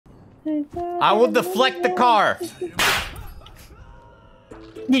I will deflect the car.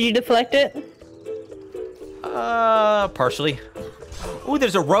 Did you deflect it? Partially. Ooh,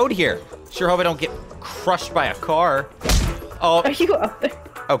 there's a road here. Sure hope I don't get crushed by a car. Oh. Are you up there?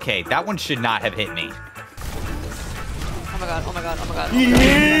 Okay, that one should not have hit me. Oh my god, oh my god, oh my god.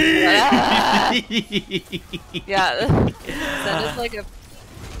 Yeah. That is like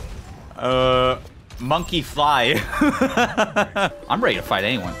a... monkey fly. I'm ready to fight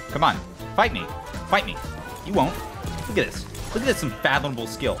anyone. Come on, fight me. Fight me. You won't. Look at this. Look at this unfathomable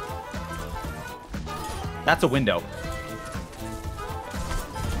skill. That's a window.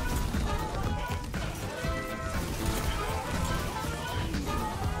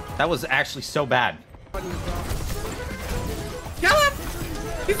 That was actually so bad. Kill him!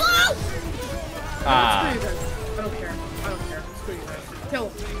 He's low! Ah. I don't care. I don't care. Screw you guys. Kill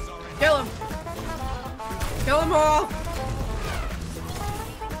him. Kill him. Kill them all.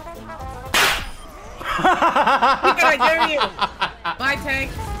 I dare you. Bye,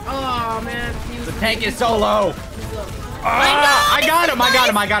 tank. Oh man. The tank is so low. I got him. I got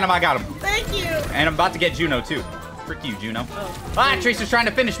him. I got him. I got him. Thank you. And I'm about to get Juno too. Frick you, Juno. Oh. Ah, Tracer's trying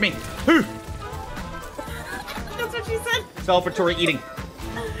to finish me. That's what she said. Celebratory eating.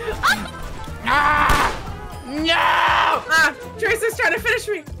 Ah! No! Ah, Tracer's trying to finish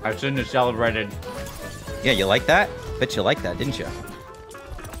me. I shouldn't have celebrated. Yeah, you like that? Bet you like that, didn't you?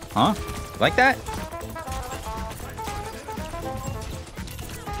 Huh? Like that?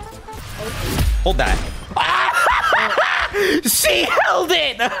 Hold that. Ah! She held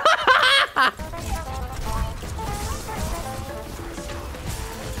it!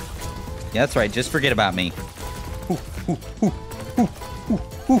 Yeah, that's right. Just forget about me.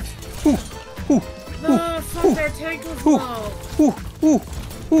 No, fuck, their tank was low.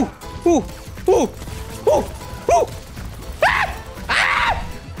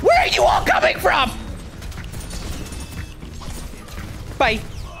 Where are you all coming from? Bye.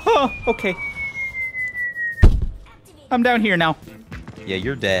 Oh, okay. I'm down here now. Yeah,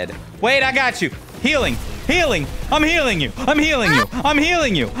 you're dead. Wait, I got you. Healing. Healing. I'm healing you. I'm healing you. I'm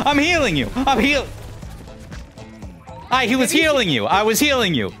healing you. I'm healing you. I'm healing. He was healing you. I was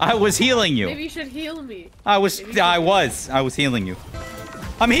healing you. I was healing you. Maybe you should heal me. I was healing you.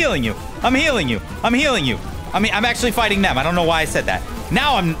 I'm healing you. I'm healing you. I'm healing you. I'm actually fighting them. I don't know why I said that.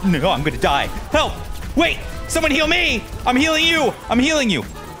 Now I'm gonna die. Help! Wait! Someone heal me! I'm healing you! I'm healing you.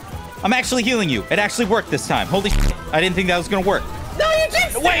 I'm actually healing you. It actually worked this time. Holy shit. I didn't think that was gonna work. No, you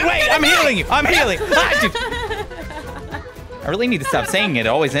jinxed it! Wait, I'm healing you. I'm healing. I really need to stop saying it. It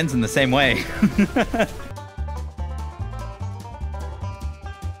always ends in the same way.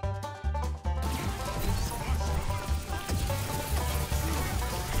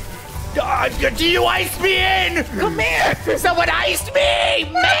 Do you ice me in? Come here! Someone iced me!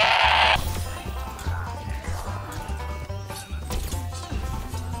 Man!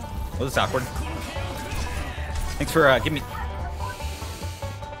 Oh, this is awkward. Thanks for giving me.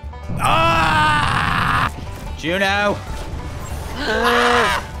 Ah! Juno!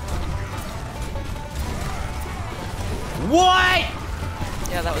 What?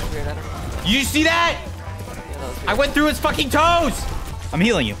 Yeah, that was weird. I don't know. You see that? Yeah, that was weird. I went through his fucking toes! I'm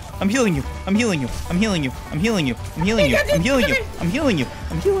healing you. I'm healing you. I'm healing you. I'm healing you. I'm healing you. I'm healing you. I'm healing you. I'm healing you.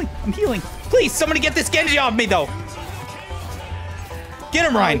 I'm healing. I'm healing. Please, somebody get this Genji off me, though. Get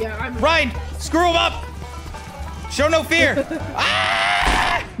him, Ryan. Oh, yeah, Ryan, screw him up. Show no fear.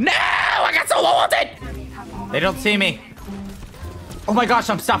 Ah! No! I got so ulted. They don't see me. Oh my gosh,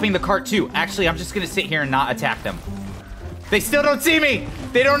 I'm stopping the cart too. Actually, I'm just gonna sit here and not attack them. They still don't see me.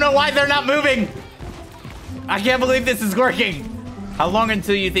 They don't know why they're not moving. I can't believe this is working. How long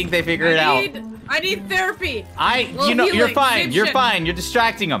until you think they figure it out? I need therapy. You know, you're fine. You're fine. You're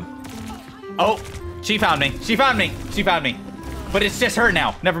distracting them. Oh, she found me. She found me. She found me. But it's just her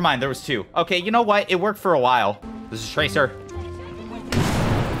now. Never mind. There was two. Okay, you know what? It worked for a while. This is Tracer.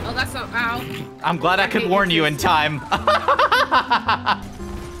 Oh, that's not. Ow. I'm glad I could warn you in time.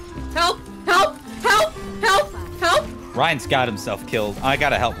 Help! Help! Help! Help! Help! Ryan's got himself killed. I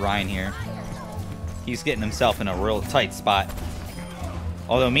gotta help Ryan here. He's getting himself in a real tight spot.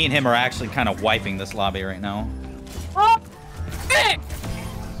 Although me and him are actually kind of wiping this lobby right now. Oh!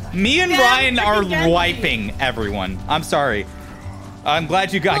 Me and Ryan are wiping everyone. I'm sorry. I'm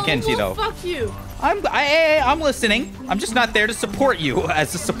glad you got Genji though. Fuck you. I'm listening. I'm just not there to support you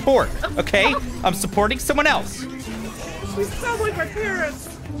as a support, okay? I'm supporting someone else. We sound like our parents.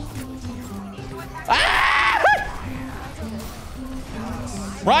 Ah!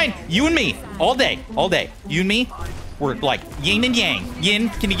 Ryan, you and me, all day, all day. You and me, we're like yin and yang. Yin,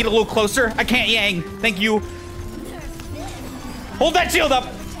 can you get a little closer? I can't yang. Thank you. Hold that shield up,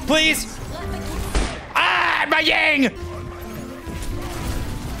 please. Ah, my yang!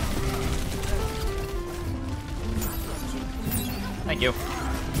 Thank you.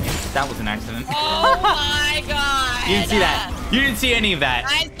 That was an accident. Oh my god. You didn't see that. You didn't see any of that.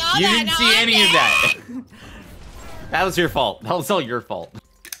 I saw you that. didn't No, see I any of that. That was your fault. That was all your fault.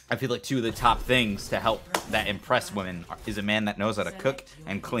 I feel like two of the top things to help that impress women is a man that knows how to cook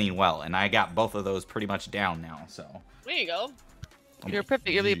and clean well. And I got both of those pretty much down now, so. There you go. You're perfect.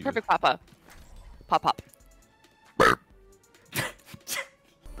 You'll be a perfect papa. Pop pop.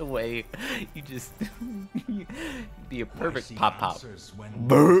 The way you just be a perfect pop pop.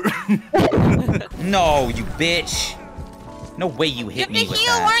 No, you bitch. No way you hit me with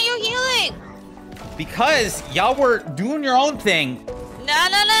heal. that. Why are you healing? Because y'all were doing your own thing. No.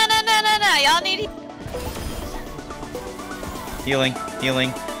 Y'all need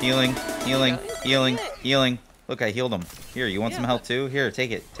Healing. Look, I healed him. Here, you want some health too? Here,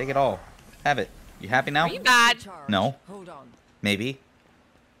 take it. Take it all. Have it. You happy now? Are you mad? No. Maybe.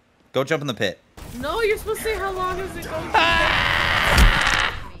 Go jump in the pit. No, you're supposed to say how long is it going to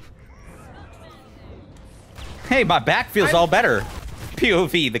Hey, my back feels all better.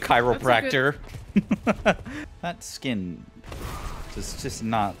 POV, the chiropractor. That skin does just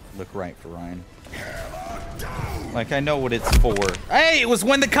not look right for Ryan. Like, I know what it's for. Hey, it was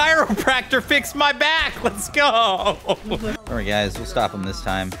when the chiropractor fixed my back. Let's go. All right, guys, we'll stop him this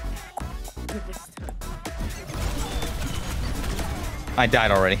time. I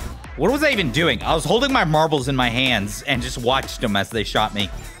died already. What was I even doing? I was holding my marbles in my hands and just watched them as they shot me.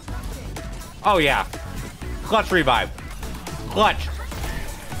 Oh, yeah. Clutch revive. Clutch.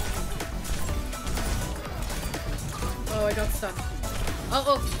 Oh, I got stuck.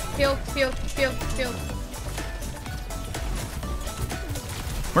 Uh-oh. Heal.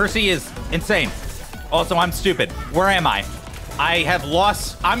 Mercy is insane. Also, I'm stupid. Where am I? I have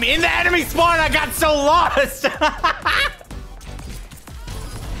lost. I'm in the enemy spawn. I got so lost.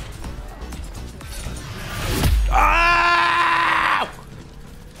 Ah!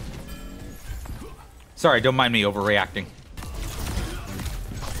 Sorry, don't mind me overreacting.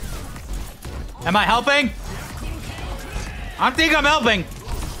 Am I helping? I think I'm helping.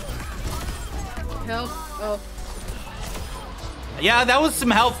 Help. Oh. Yeah, that was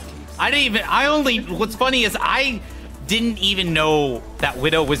some help. What's funny is I didn't even know that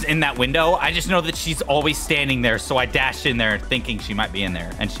Widow was in that window. I just know that she's always standing there, so I dashed in there thinking she might be in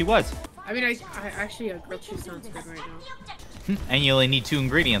there, and she was. I mean, I actually, grilled cheese sounds good right now. And you only need 2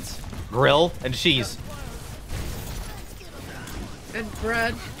 ingredients. Grill and cheese. And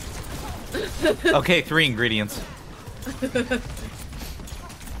bread. Okay, 3 ingredients.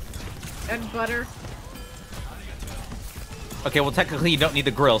 And butter. Okay, well, technically you don't need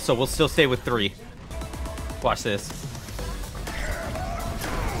the grill, so we'll still stay with 3. Watch this.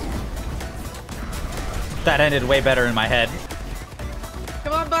 That ended way better in my head.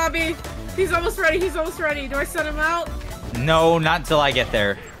 Come on, Bobby. He's almost ready. Do I send him out? No, not until I get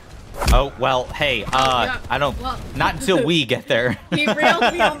there. Oh, well, hey, yeah. I don't, Well. not until we get there. He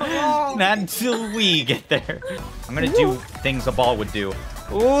railed me on the wall. Not until we get there. I'm gonna do things a ball would do.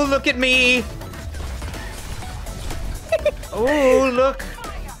 Ooh, look at me. Ooh, look.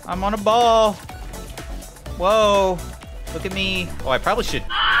 I'm on a ball. Whoa. Look at me. Oh, I probably should.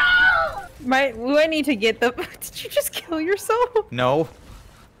 Do I need to get the... Did you just kill yourself? No.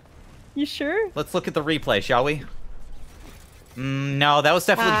 You sure? Let's look at the replay, shall we? No, that was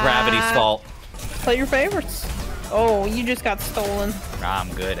definitely Gravity's fault. Play your favorites. Oh, you just got stolen.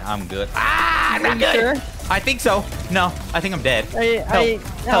 I'm good. Ah, not good. Sure? I think so. No, I think I'm dead.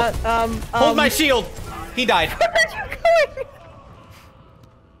 Help. Hold my shield. He died. Where are you going?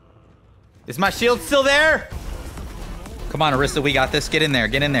 Is my shield still there? Come on, Arista, we got this. Get in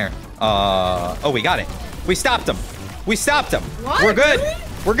there. Oh, we got it. We stopped him. What? We're good. Really?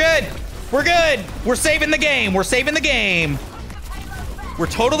 We're good. We're saving the game. We're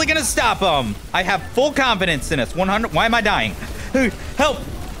totally gonna stop him. I have full confidence in us. 100. Why am I dying? Help.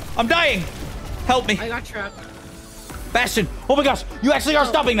 I'm dying. Help me. I got trapped. Bastion. Oh my gosh. You actually are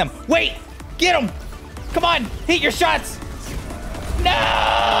stopping them. Wait. Get him. Come on. Hit your shots.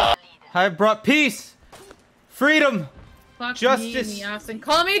 No. I brought peace. Freedom. Fuck Justice. me in the ass and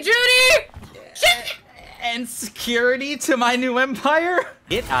call me Judy! Shit! And security to my new empire?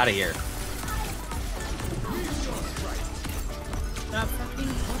 Get out of here. That fucking,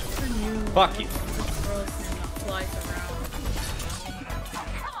 what's the new... Fuck you. This girl flies around.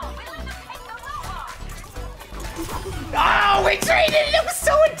 Oh, we traded! It was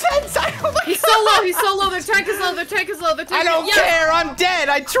so intense! He's so low! Their tank is low! I don't care! I'm dead!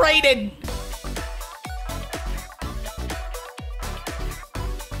 I traded!